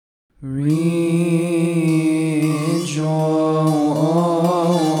Rejoice,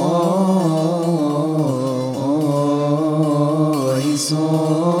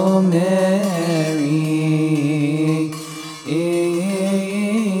 O Mary,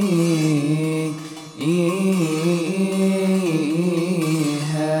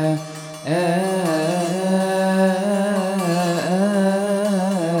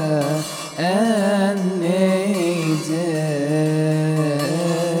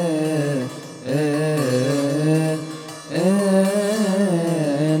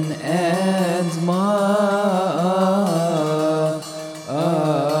 and mother,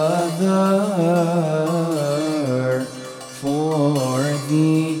 for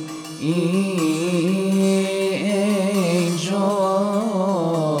the angels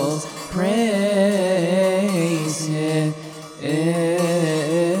praise him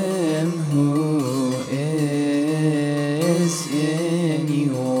who is in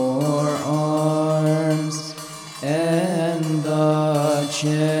your arms, and the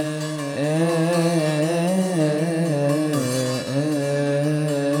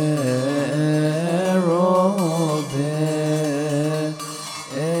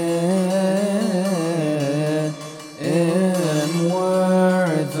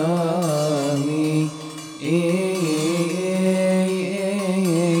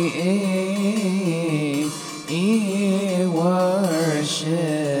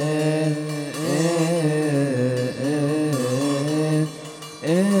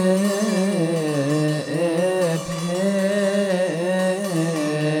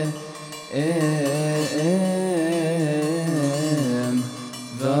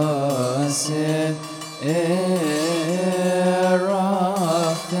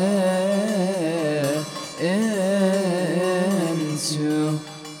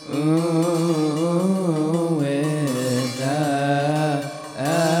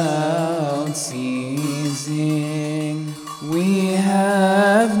without ceasing. We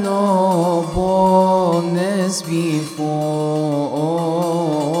have no boldness before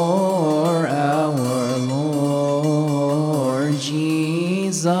our Lord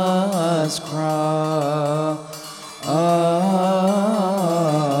Jesus Christ,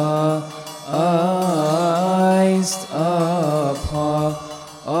 apart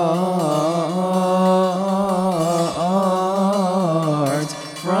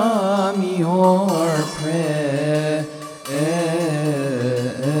from your prayers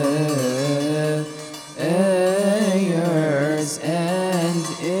and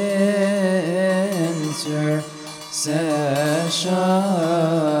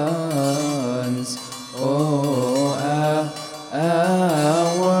intercessions. Oh,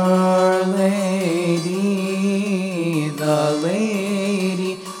 Our Lady, the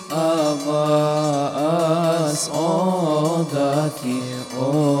Lady of us all, the Theotokos.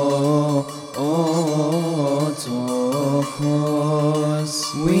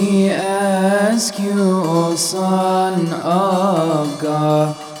 We ask you, O Son of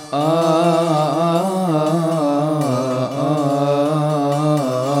God,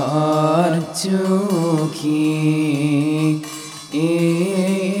 to keep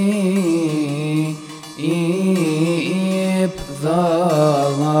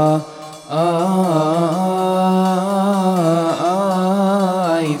the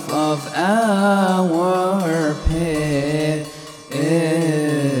life of our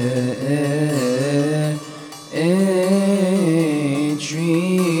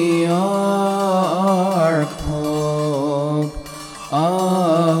Patriarch Pope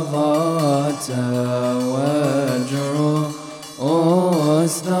of Tawadros,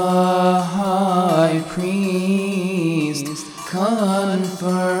 the High Priest,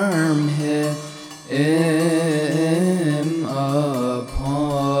 confirm him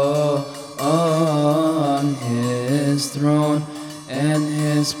upon his throne, and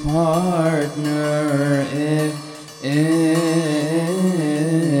his partner in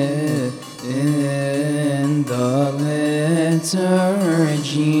the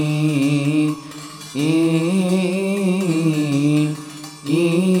liturgy,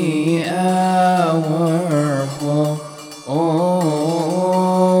 our holy,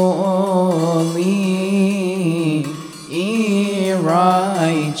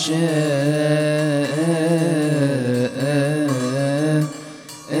 righteous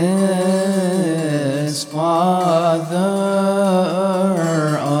Father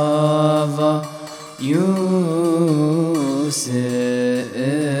of Yusuf,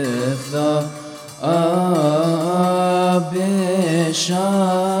 the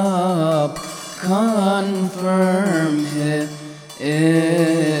bishop, confirm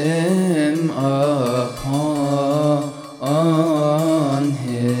him upon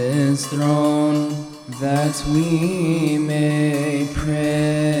his His throne, that we may praise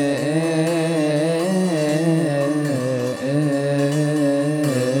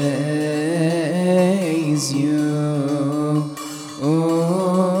you.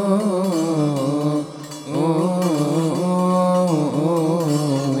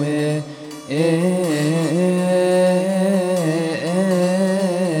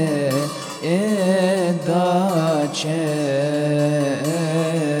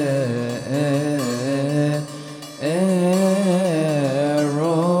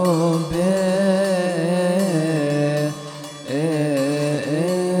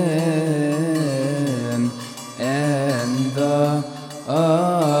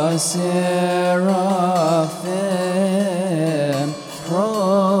 Seraphim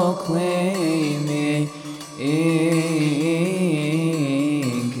proclaiming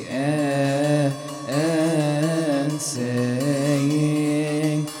and saying,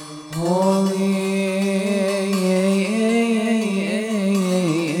 Holy,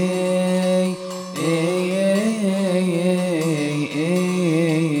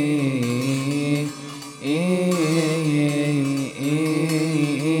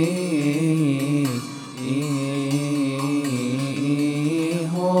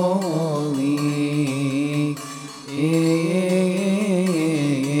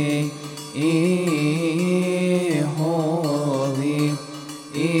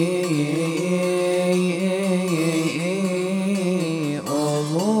 O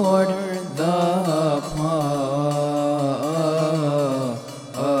Lord, the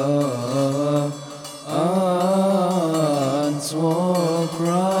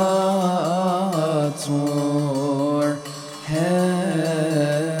Papal